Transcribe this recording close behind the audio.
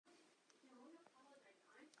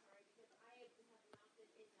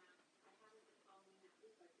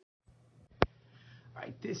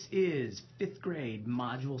Right, this is 5th grade,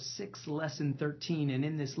 Module 6, Lesson 13, and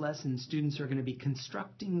in this lesson, students are going to be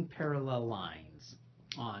constructing parallel lines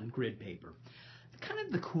on grid paper. Kind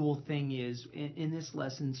of the cool thing is, in this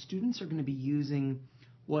lesson, students are going to be using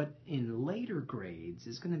what in later grades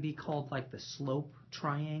is going to be called like the slope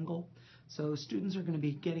triangle. So students are going to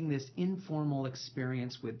be getting this informal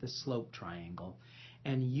experience with the slope triangle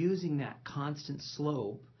and using that constant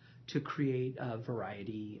slope to create a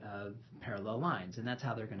variety of parallel lines, and that's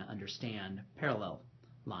how they're going to understand parallel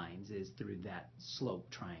lines, is through that slope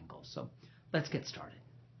triangle. So let's get started.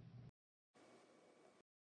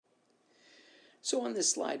 So on this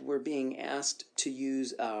slide, we're being asked to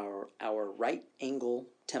use our right angle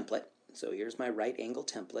template. So here's my right angle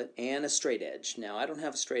template and a straight edge. Now I don't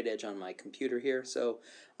have a straight edge on my computer here, so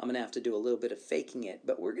I'm going to have to do a little bit of faking it,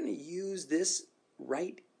 but we're going to use this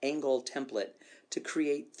right angle template to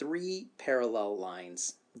create 3 parallel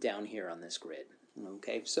lines down here on this grid.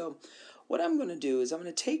 Okay, so what I'm going to do is I'm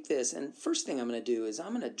going to take this, and first thing I'm going to do is I'm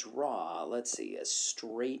going to draw, let's see, a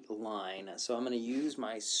straight line. So I'm going to use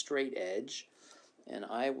my straight edge, and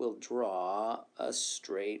I will draw a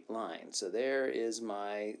straight line. So there is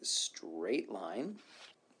my straight line.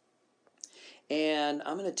 And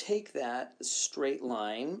I'm going to take that straight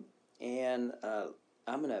line, and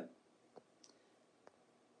I'm going to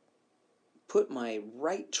put my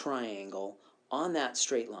right triangle on that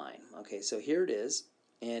straight line. Okay, so here it is,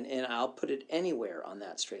 and I'll put it anywhere on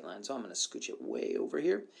that straight line. So I'm going to scooch it way over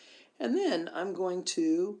here, and then I'm going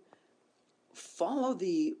to follow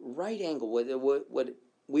the right angle, what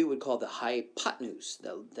we would call the hypotenuse,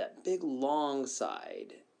 that big long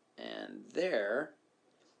side, and there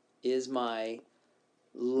is my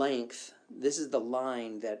length. This is the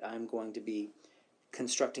line that I'm going to be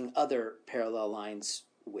constructing other parallel lines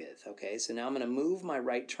with. Okay, so now I'm going to move my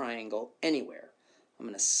right triangle anywhere. I'm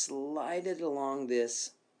going to slide it along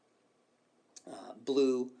this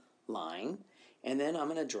blue line, and then I'm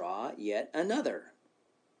going to draw yet another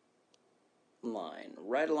line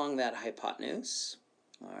right along that hypotenuse.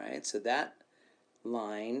 All right, so that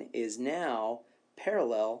line is now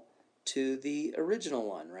parallel to the original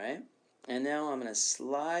one, right? And now I'm going to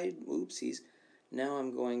slide, oopsies, now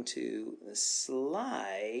I'm going to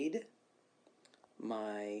slide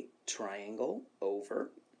my triangle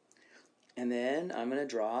over, and then I'm going to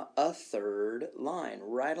draw a third line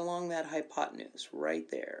right along that hypotenuse right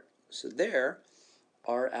there. So there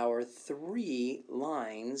are our 3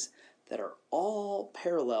 lines that are all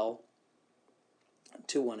parallel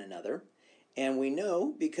to one another, and we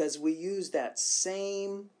know because we use that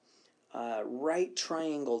same right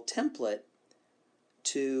triangle template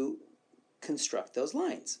to construct those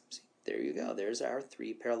lines. See? There you go. There's our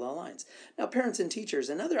 3 parallel lines. Now, parents and teachers,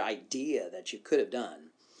 another idea that you could have done,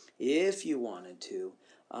 if you wanted to,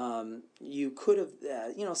 you could have,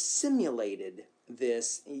 simulated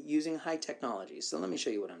this using high technology. So let me show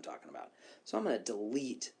you what I'm talking about. So I'm going to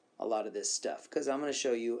delete a lot of this stuff because I'm going to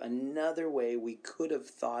show you another way we could have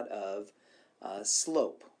thought of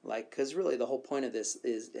slope. Because really the whole point of this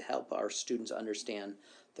is to help our students understand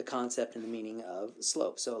the concept and the meaning of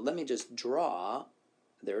slope. So let me just draw.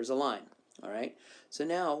 There's a line. All right. So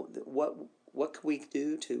now, what can we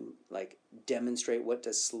do to demonstrate what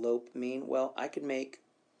does slope mean? Well, I could make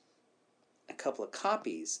a couple of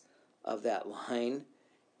copies of that line,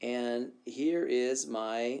 and here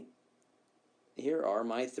are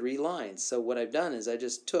my 3 lines. So what I've done is I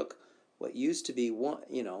just took what used to be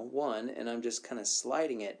one, and I'm just kind of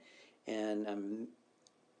sliding it, and I'm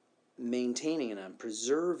maintaining and I'm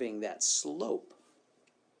preserving that slope.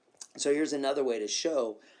 So here's another way to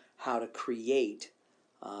show how to create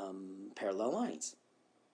parallel lines.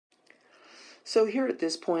 So here at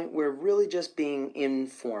this point, we're really just being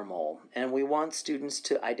informal, and we want students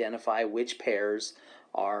to identify which pairs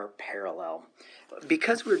are parallel.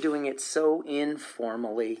 Because we're doing it so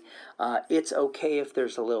informally, it's okay if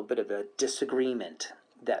there's a little bit of a disagreement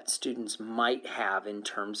that students might have in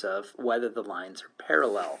terms of whether the lines are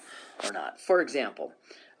parallel or not. For example,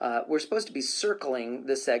 we're supposed to be circling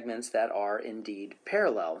the segments that are indeed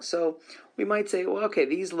parallel. So we might say, well, okay,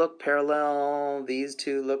 these look parallel, these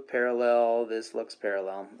 2 look parallel, this looks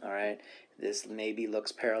parallel, all right, this maybe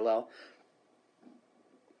looks parallel.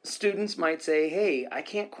 Students might say, hey, I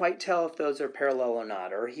can't quite tell if those are parallel or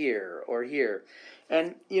not, or here, or here.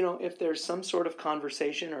 And, if there's some sort of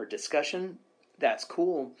conversation or discussion, that's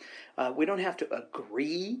cool. We don't have to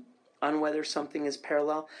agree on whether something is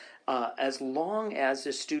parallel, as long as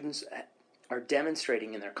the students are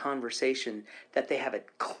demonstrating in their conversation that they have a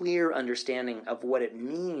clear understanding of what it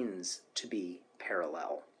means to be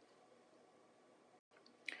parallel.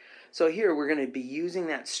 So here we're going to be using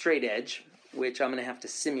that straight edge, which I'm going to have to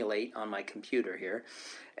simulate on my computer here,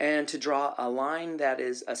 and to draw a line that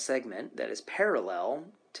is a segment that is parallel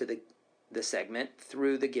to the segment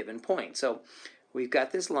through the given point. So we've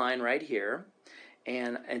got this line right here,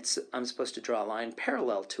 and I'm supposed to draw a line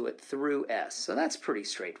parallel to it through S. So that's pretty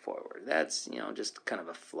straightforward. That's, just kind of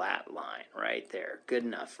a flat line right there. Good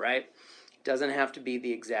enough, right? Doesn't have to be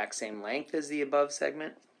the exact same length as the above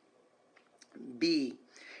segment. B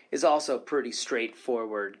is also pretty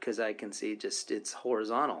straightforward because I can see it's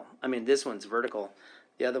horizontal. I mean, this one's vertical.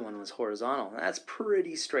 The other one was horizontal. That's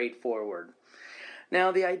pretty straightforward.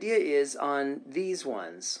 Now, the idea is on these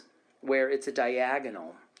ones where it's a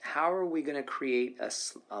diagonal, how are we going to create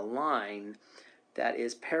a line that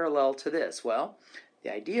is parallel to this? Well,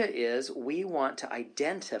 the idea is we want to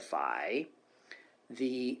identify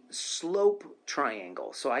the slope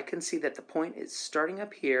triangle. So I can see that the point is starting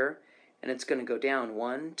up here, and it's going to go down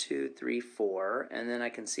 1, 2, 3, 4, and then I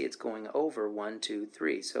can see it's going over 1, 2,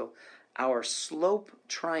 3. So our slope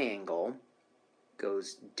triangle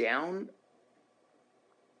goes down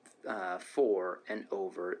 4 and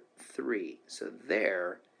over 3. So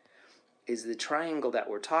there is the triangle that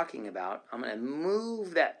we're talking about. I'm going to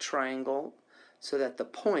move that triangle so that the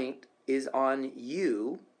point is on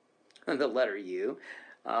U, the letter U,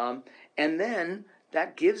 and then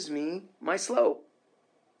that gives me my slope.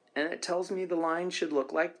 And it tells me the line should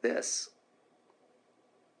look like this.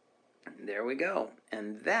 And there we go.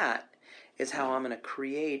 And that is how I'm going to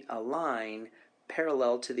create a line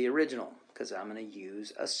parallel to the original, because I'm going to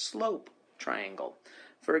use a slope triangle.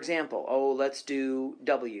 For example, let's do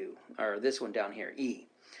W, or this one down here, E.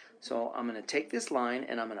 So I'm going to take this line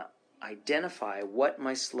and I'm going to identify what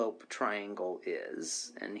my slope triangle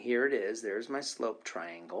is. And here it is. There's my slope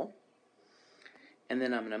triangle. And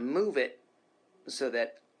then I'm going to move it so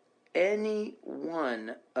that any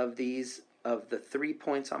one of these, of the 3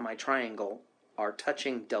 points on my triangle, are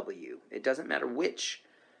touching W. It doesn't matter which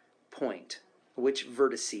point, which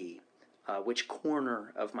vertice, which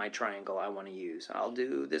corner of my triangle I want to use. I'll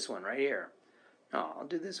do this one right here. No, I'll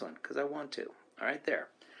do this one because I want to. All right, there.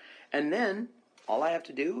 And then all I have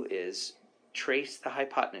to do is trace the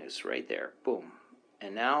hypotenuse right there. Boom.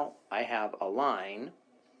 And now I have a line.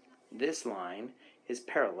 This line is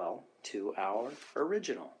parallel to our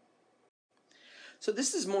original. So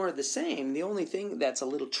this is more of the same. The only thing that's a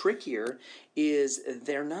little trickier is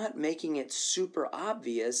they're not making it super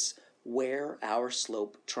obvious where our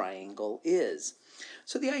slope triangle is.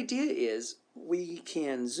 So the idea is we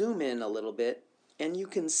can zoom in a little bit and you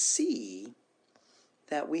can see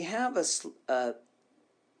that we have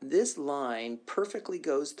this line perfectly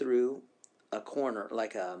goes through a corner,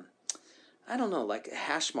 like like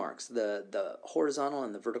hash marks, the horizontal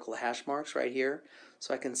and the vertical hash marks right here.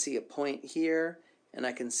 So I can see a point here and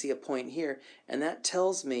I can see a point here, and that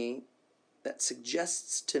tells me, that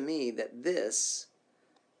suggests to me that this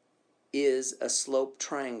is a slope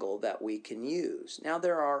triangle that we can use. Now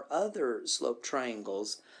there are other slope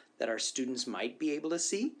triangles that our students might be able to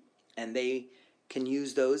see, and they can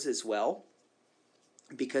use those as well,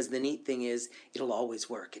 because the neat thing is it'll always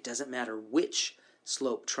work. It doesn't matter which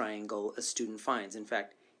slope triangle a student finds. In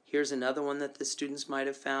fact, here's another one that the students might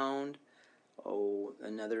have found.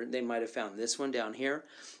 They might have found this one down here.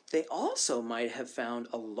 They also might have found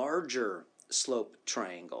a larger slope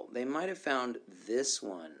triangle. They might have found this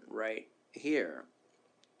one right here.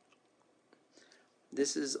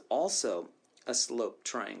 This is also a slope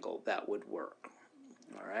triangle that would work.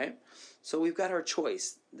 All right, so we've got our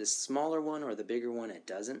choice, the smaller one or the bigger one. It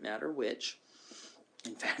doesn't matter which.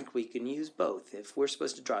 In fact, we can use both. If we're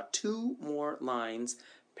supposed to draw 2 more lines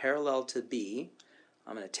parallel to B,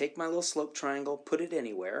 I'm going to take my little slope triangle, put it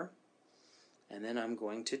anywhere, and then I'm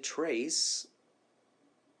going to trace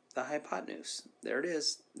the hypotenuse. There it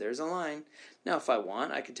is. There's a line. Now, if I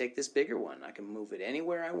want, I could take this bigger one. I can move it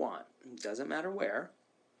anywhere I want. It doesn't matter where.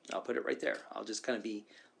 I'll put it right there. I'll just kind of be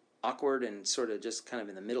awkward and sort of just kind of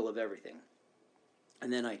in the middle of everything.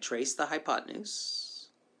 And then I trace the hypotenuse.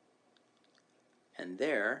 And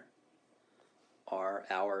there are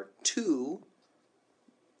our 2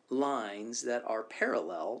 lines that are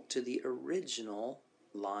parallel to the original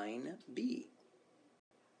line B.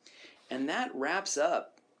 And that wraps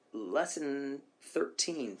up lesson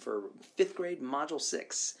 13 for 5th grade module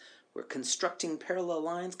 6. We're constructing parallel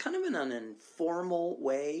lines kind of in an informal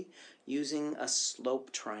way using a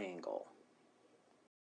slope triangle.